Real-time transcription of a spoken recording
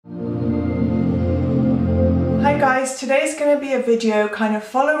guys, today's going to be a video kind of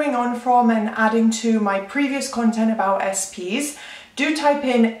following on from and adding to my previous content about SPs. Do type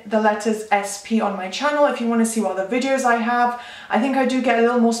in the letters SP on my channel if you want to see what other videos I have. I think I do get a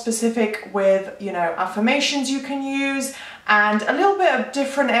little more specific with, affirmations you can use and a little bit of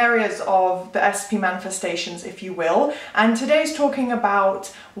different areas of the SP manifestations, if you will. And today's talking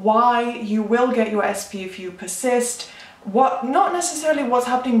about why you will get your SP if you persist. Not necessarily what's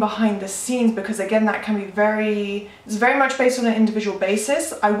happening behind the scenes, because again, that can be it's very much based on an individual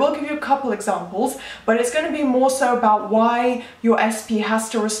basis. I will give you a couple examples, but it's going to be more so about why your SP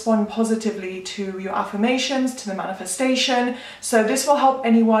has to respond positively to your affirmations, to the manifestation. So this will help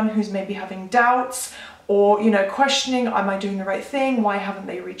anyone who's maybe having doubts or, questioning, am I doing the right thing? Why haven't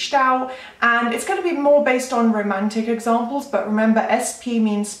they reached out? And it's going to be more based on romantic examples, but remember, SP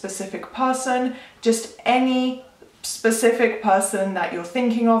means specific person, just any specific person that you're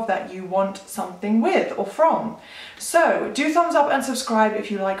thinking of that you want something with or from. So do thumbs up and subscribe if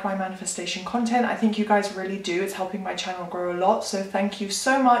you like my manifestation content. I think you guys really do. It's helping my channel grow a lot. So thank you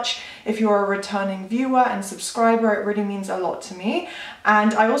so much. If you're a returning viewer and subscriber, it really means a lot to me.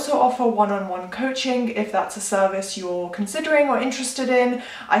 And I also offer one-on-one coaching if that's a service you're considering or interested in.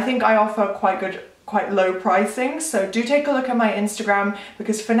 I think I offer quite low pricing, so do take a look at my Instagram,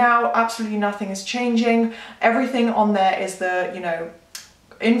 because for now absolutely nothing is changing. Everything on there is the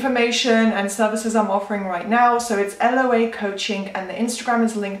information and services I'm offering right now. So it's LOA coaching, and the Instagram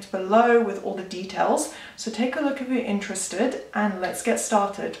is linked below with all the details, so take a look if you're interested, and let's get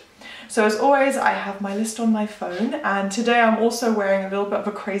started. So as always, I have my list on my phone, and today I'm also wearing a little bit of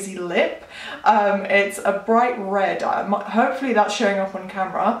a crazy lip. It's a bright red. Hopefully that's showing up on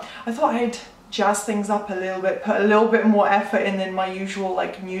camera. I thought I'd jazz things up a little bit, put a little bit more effort in than my usual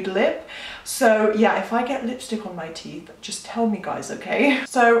nude lip. So yeah, if I get lipstick on my teeth, just tell me guys, okay?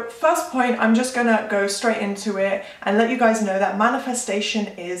 So first point, I'm just gonna go straight into it and let you guys know that manifestation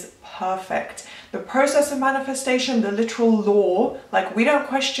is perfect. The process of manifestation, the literal law, we don't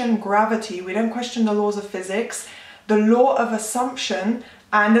question gravity, we don't question the laws of physics, the law of assumption.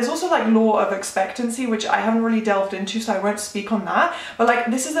 And there's also law of expectancy, which I haven't really delved into, so I won't speak on that. But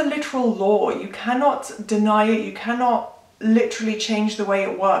this is a literal law. You cannot deny it. You cannot literally change the way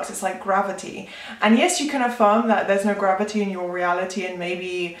it works. It's like gravity. And yes, you can affirm that there's no gravity in your reality and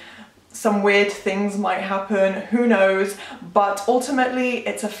maybe some weird things might happen, who knows, but ultimately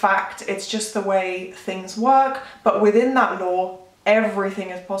it's a fact. It's just the way things work. But within that law,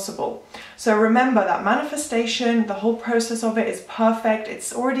 everything is possible. So remember that manifestation, the whole process of it is perfect.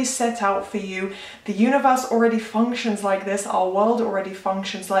 It's already set out for you. The universe already functions like this. Our world already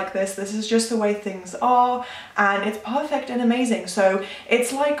functions like this. This is just the way things are, and it's perfect and amazing. So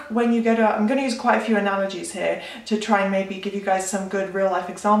it's like when you get I'm going to use quite a few analogies here to try and maybe give you guys some good real life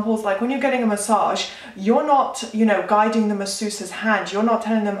examples. Like when you're getting a massage, you're not, guiding the masseuse's hand. You're not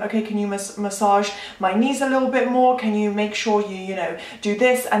telling them, okay, can you massage my knees a little bit more? Can you make sure you do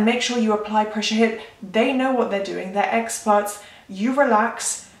this and make sure you apply pressure here? They know what they're doing. They're experts. You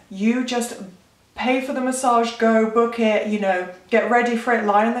relax. You just pay for the massage, go book it, get ready for it,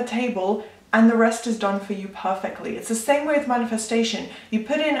 lie on the table, and the rest is done for you perfectly. It's the same way with manifestation. You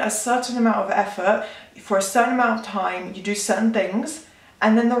put in a certain amount of effort for a certain amount of time, you do certain things,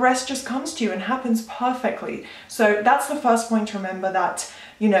 and then the rest just comes to you and happens perfectly. So that's the first point to remember, that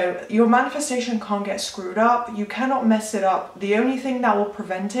your manifestation can't get screwed up. You cannot mess it up. The only thing that will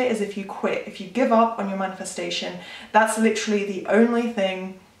prevent it is if you quit. If you give up on your manifestation, that's literally the only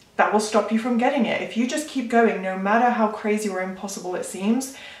thing that will stop you from getting it. If you just keep going, no matter how crazy or impossible it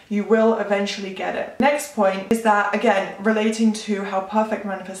seems, you will eventually get it. Next point is that, again, relating to how perfect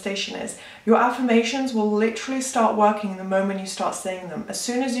manifestation is, your affirmations will literally start working the moment you start saying them. As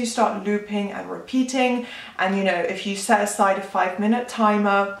soon as you start looping and repeating, and if you set aside a 5-minute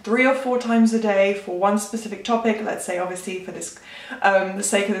timer 3 or 4 times a day for one specific topic, let's say obviously for this the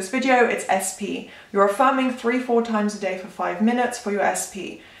sake of this video, it's SP. You're affirming 3-4 times a day for 5 minutes for your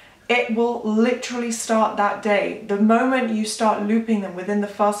SP. It will literally start that day. The moment you start looping them within the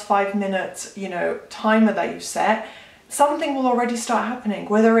first 5 minutes, timer that you've set, something will already start happening.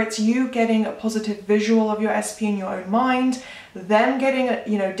 Whether it's you getting a positive visual of your SP in your own mind, them getting,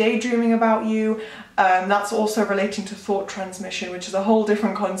 daydreaming about you. That's also relating to thought transmission, which is a whole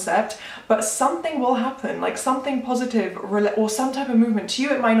different concept. But something will happen, something positive or some type of movement. To you,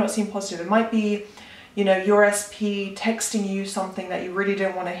 it might not seem positive. It might be your SP texting you something that you really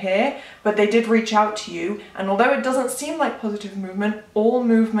didn't want to hear, but they did reach out to you. And although it doesn't seem like positive movement, all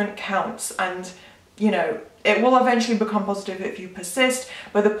movement counts. And, it will eventually become positive if you persist.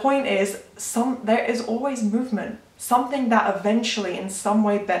 But the point is, there is always movement. something that eventually in some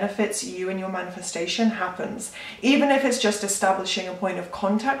way benefits you and your manifestation happens. Even if it's just establishing a point of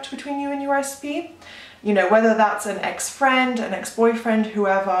contact between you and your SP, you know, whether that's an ex-friend, an ex-boyfriend,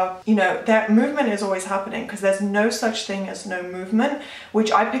 whoever, you know, their movement is always happening, because there's no such thing as no movement,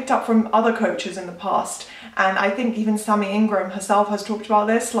 which I picked up from other coaches in the past. And I think even Sammy Ingram herself has talked about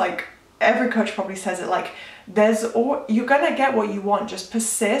this. Like, every coach probably says it, like, you're gonna get what you want. Just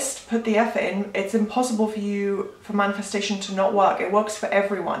persist, put the effort in. It's impossible for manifestation to not work. It works for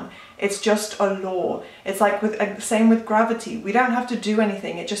everyone. It's just a law. It's like same with gravity. We don't have to do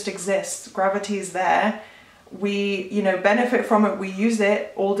anything. It just exists. Gravity is there. We, you know, benefit from it. We use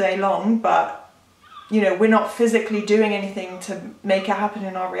it all day long, but, you know, we're not physically doing anything to make it happen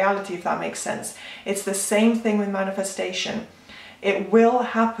in our reality, if that makes sense. It's the same thing with manifestation. It will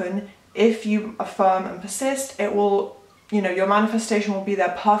happen if you affirm and persist. It will, you know, your manifestation will be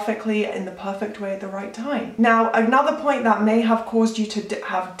there perfectly in the perfect way at the right time. Now, another point that may have caused you to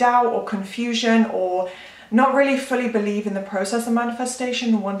have doubt or confusion, or not really fully believe in the process of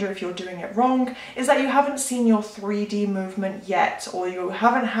manifestation, wonder if you're doing it wrong, is that you haven't seen your 3D movement yet, or you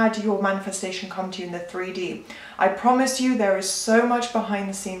haven't had your manifestation come to you in the 3D. I promise you, there is so much behind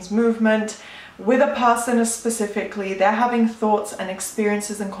the scenes movement. With a person specifically, they're having thoughts and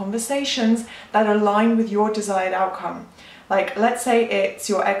experiences and conversations that align with your desired outcome. Like, let's say it's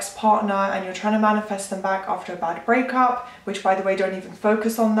your ex-partner and you're trying to manifest them back after a bad breakup, which, by the way, don't even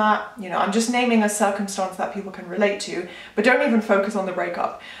focus on that. You know, I'm just naming a circumstance that people can relate to, but don't even focus on the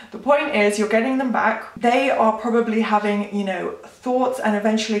breakup. The point is, you're getting them back. They are probably having, you know, thoughts and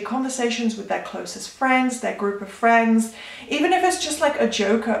eventually conversations with their closest friends, their group of friends, even if it's just like a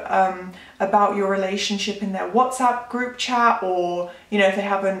joke about your relationship in their WhatsApp group chat, or, you know, if they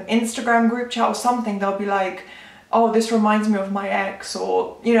have an Instagram group chat or something, they'll be like, oh, this reminds me of my ex,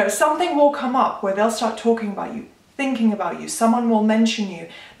 or, you know, something will come up where they'll start talking about you, thinking about you, someone will mention you,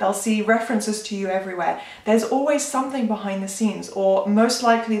 they'll see references to you everywhere. There's always something behind the scenes, or most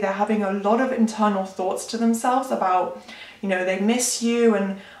likely they're having a lot of internal thoughts to themselves about, you know, they miss you,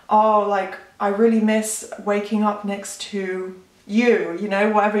 and, oh, like, I really miss waking up next to you, you know,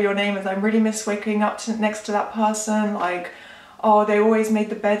 whatever your name is, I really miss waking up next to that person, like, oh, they always made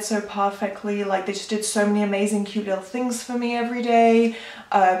the bed so perfectly, like they just did so many amazing cute little things for me every day.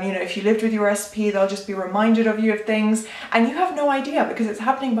 You know, if you lived with your SP, they'll just be reminded of you of things, and you have no idea because it's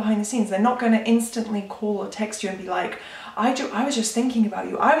happening behind the scenes. They're not going to instantly call or text you and be like, I was just thinking about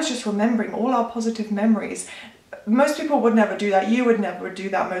you, I was just remembering all our positive memories. Most people would never do that. You would never do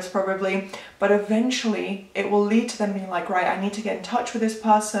that, most probably. But eventually it will lead to them being like, right, I need to get in touch with this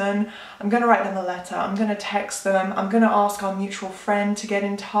person. I'm going to write them a letter. I'm going to text them. I'm going to ask our mutual friend to get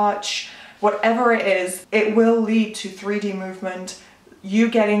in touch. Whatever it is, it will lead to 3D movement, you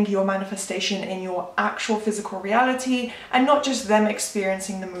getting your manifestation in your actual physical reality, and not just them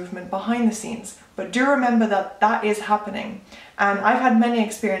experiencing the movement behind the scenes. But do remember that that is happening. And I've had many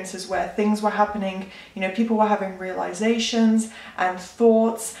experiences where things were happening, you know, people were having realizations and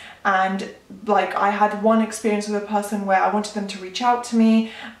thoughts, and like I had one experience with a person where I wanted them to reach out to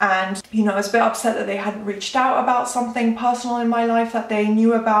me, and, you know, I was a bit upset that they hadn't reached out about something personal in my life that they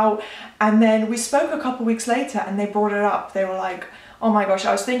knew about. And then we spoke a couple weeks later and they brought it up. They were like, oh my gosh,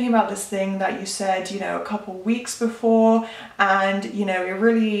 I was thinking about this thing that you said, you know, a couple weeks before, and, you know, it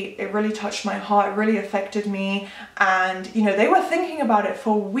really touched my heart, it really affected me. And, you know, they were thinking about it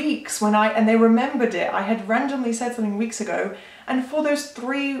for weeks and they remembered it. I had randomly said something weeks ago, and for those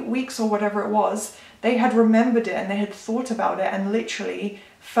 3 weeks or whatever it was, they had remembered it and they had thought about it and literally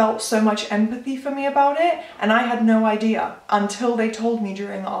felt so much empathy for me about it. And I had no idea until they told me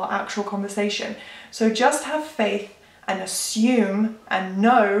during our actual conversation. So just have faith and assume and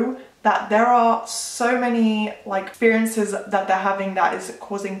know that there are so many like experiences that they're having that is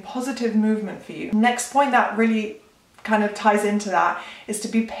causing positive movement for you. Next point that really kind of ties into that is to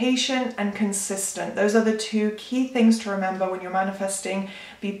be patient and consistent. Those are the two key things to remember when you're manifesting.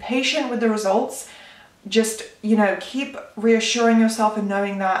 Be patient with the results. Just, you know, keep reassuring yourself and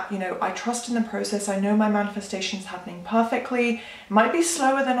knowing that, you know, I trust in the process. I know my manifestation is happening perfectly. It might be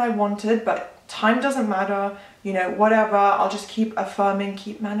slower than I wanted, but time doesn't matter, you know, whatever. I'll just keep affirming,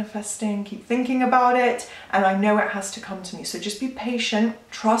 keep manifesting, keep thinking about it, and I know it has to come to me. So just be patient,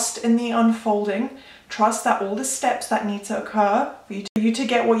 trust in the unfolding, trust that all the steps that need to occur for you to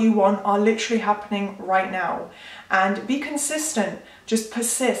get what you want are literally happening right now. And be consistent, just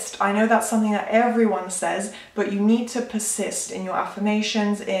persist. I know that's something that everyone says, but you need to persist in your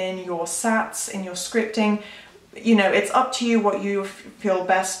affirmations, in your sats, in your scripting. you know, it's up to you what you feel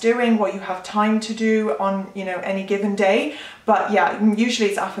best doing, what you have time to do on, you know, any given day. But yeah, usually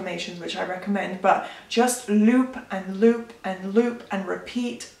it's affirmations, which I recommend, but just loop and loop and loop and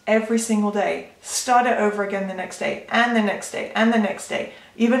repeat every single day. Start it over again the next day and the next day and the next day,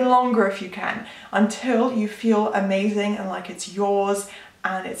 even longer if you can, until you feel amazing and like it's yours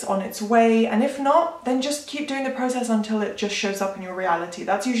and it's on its way. And if not, then just keep doing the process until it just shows up in your reality.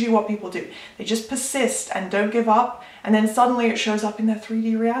 That's usually what people do. They just persist and don't give up, and then suddenly it shows up in their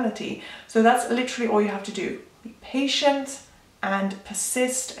 3D reality. So that's literally all you have to do. Be patient and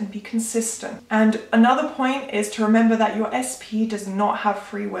persist and be consistent. And another point is to remember that your SP does not have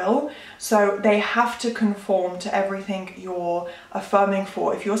free will, so they have to conform to everything you're affirming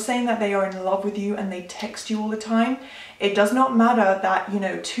for. If you're saying that they are in love with you and they text you all the time, it does not matter that, you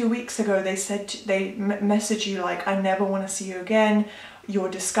know, 2 weeks ago they said, they message you like, I never want to see you again, you're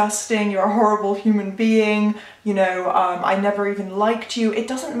disgusting, you're a horrible human being, you know, I never even liked you. It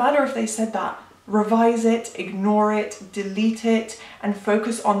doesn't matter if they said that. Revise it, ignore it, delete it, and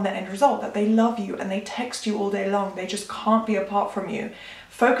focus on the end result, that they love you and they text you all day long. They just can't be apart from you.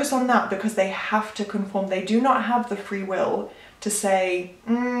 Focus on that, because they have to conform. They do not have the free will to say,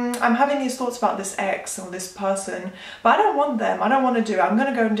 I'm having these thoughts about this ex or this person, but I don't want them, I don't want to do it, I'm going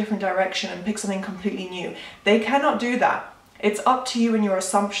to go in a different direction and pick something completely new. They cannot do that. It's up to you and your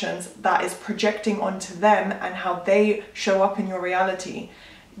assumptions that is projecting onto them and how they show up in your reality.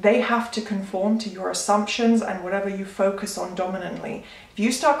 They have to conform to your assumptions and whatever you focus on dominantly. If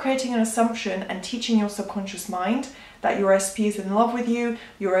you start creating an assumption and teaching your subconscious mind that your SP is in love with you,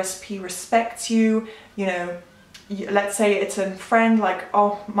 your SP respects you, you know, let's say it's a friend, like,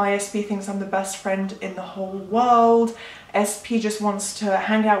 oh, my SP thinks I'm the best friend in the whole world, SP just wants to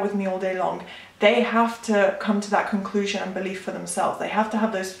hang out with me all day long. They have to come to that conclusion and belief for themselves. They have to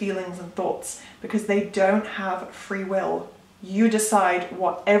have those feelings and thoughts, because they don't have free will. You decide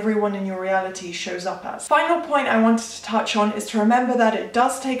what everyone in your reality shows up as. Final point I wanted to touch on is to remember that it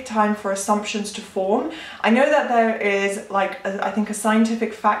does take time for assumptions to form. I know that there is, like, I think a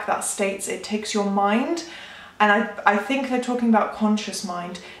scientific fact that states it takes your mind, and I think they're talking about conscious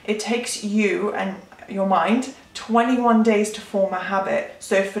mind. It takes you and your mind 21 days to form a habit.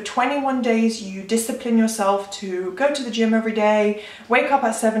 So for 21 days you discipline yourself to go to the gym every day, wake up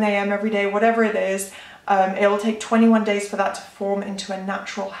at 7 a.m. every day, whatever it is. It'll take 21 days for that to form into a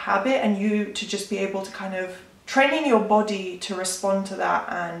natural habit, and you to just be able to kind of training your body to respond to that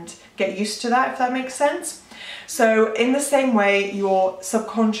and get used to that, if that makes sense. So in the same way, your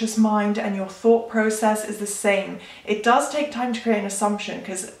subconscious mind and your thought process is the same. It does take time to create an assumption,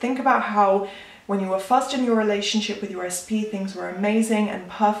 because think about how when you were first in your relationship with your SP, things were amazing and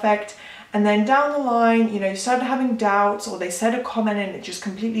perfect. And then down the line, you know, you started having doubts, or they said a comment and it just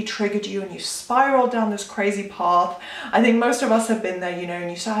completely triggered you and you spiraled down this crazy path. I think most of us have been there, you know, and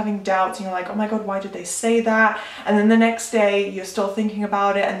you start having doubts and you're like, oh my God, why did they say that? And then the next day you're still thinking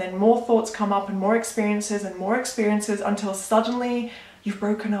about it, and then more thoughts come up and more experiences until suddenly you've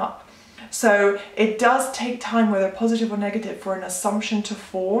broken up. So it does take time, whether positive or negative, for an assumption to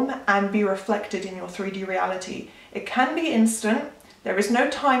form and be reflected in your 3D reality. It can be instant. There is no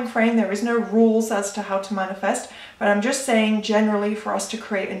time frame, there is no rules as to how to manifest, but I'm just saying generally for us to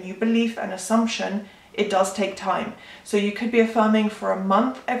create a new belief and assumption, it does take time. So you could be affirming for a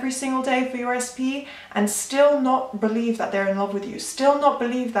month every single day for your SP and still not believe that they're in love with you, still not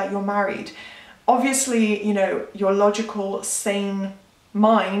believe that you're married. Obviously, you know, your logical, sane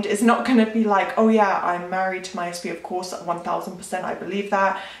mind is not going to be like, oh yeah, I'm married to my SP, of course, 1000% I believe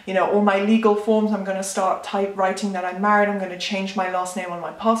that, you know, all my legal forms, I'm going to start writing that I'm married, I'm going to change my last name on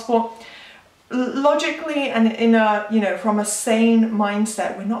my passport. Logically and in a, you know, from a sane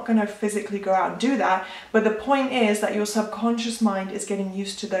mindset, we're not going to physically go out and do that, but the point is that your subconscious mind is getting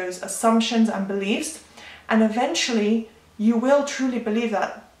used to those assumptions and beliefs, and eventually you will truly believe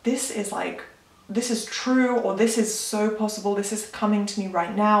that this is true, or this is so possible, this is coming to me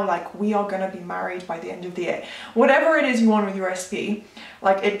right now, like we are going to be married by the end of the year. Whatever it is you want with your SP,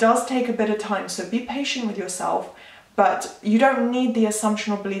 like it does take a bit of time, so be patient with yourself, but you don't need the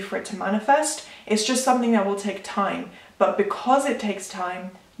assumption or belief for it to manifest. It's just something that will take time, but because it takes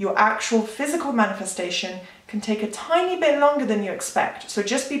time, your actual physical manifestation can take a tiny bit longer than you expect. So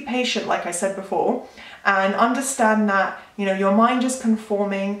just be patient, like I said before, and understand that, you know, your mind is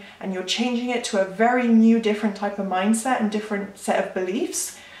conforming and you're changing it to a very new, different type of mindset and different set of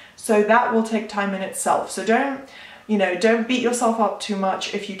beliefs. So that will take time in itself. So don't beat yourself up too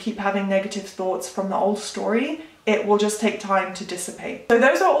much if you keep having negative thoughts from the old story. It will just take time to dissipate. So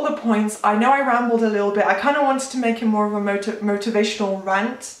those are all the points. I know I rambled a little bit. I kind of wanted to make it more of a motivational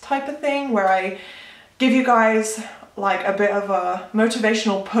rant type of thing, where I give you guys like a bit of a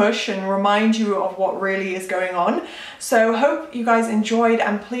motivational push and remind you of what really is going on. So hope you guys enjoyed,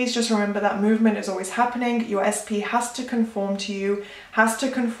 and please just remember that movement is always happening. Your SP has to conform to you, has to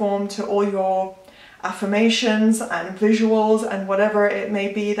conform to all your affirmations and visuals and whatever it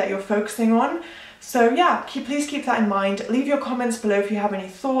may be that you're focusing on. So yeah, please keep that in mind. Leave your comments below if you have any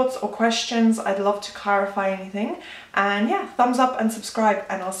thoughts or questions. I'd love to clarify anything. And yeah, thumbs up and subscribe,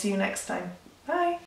 and I'll see you next time.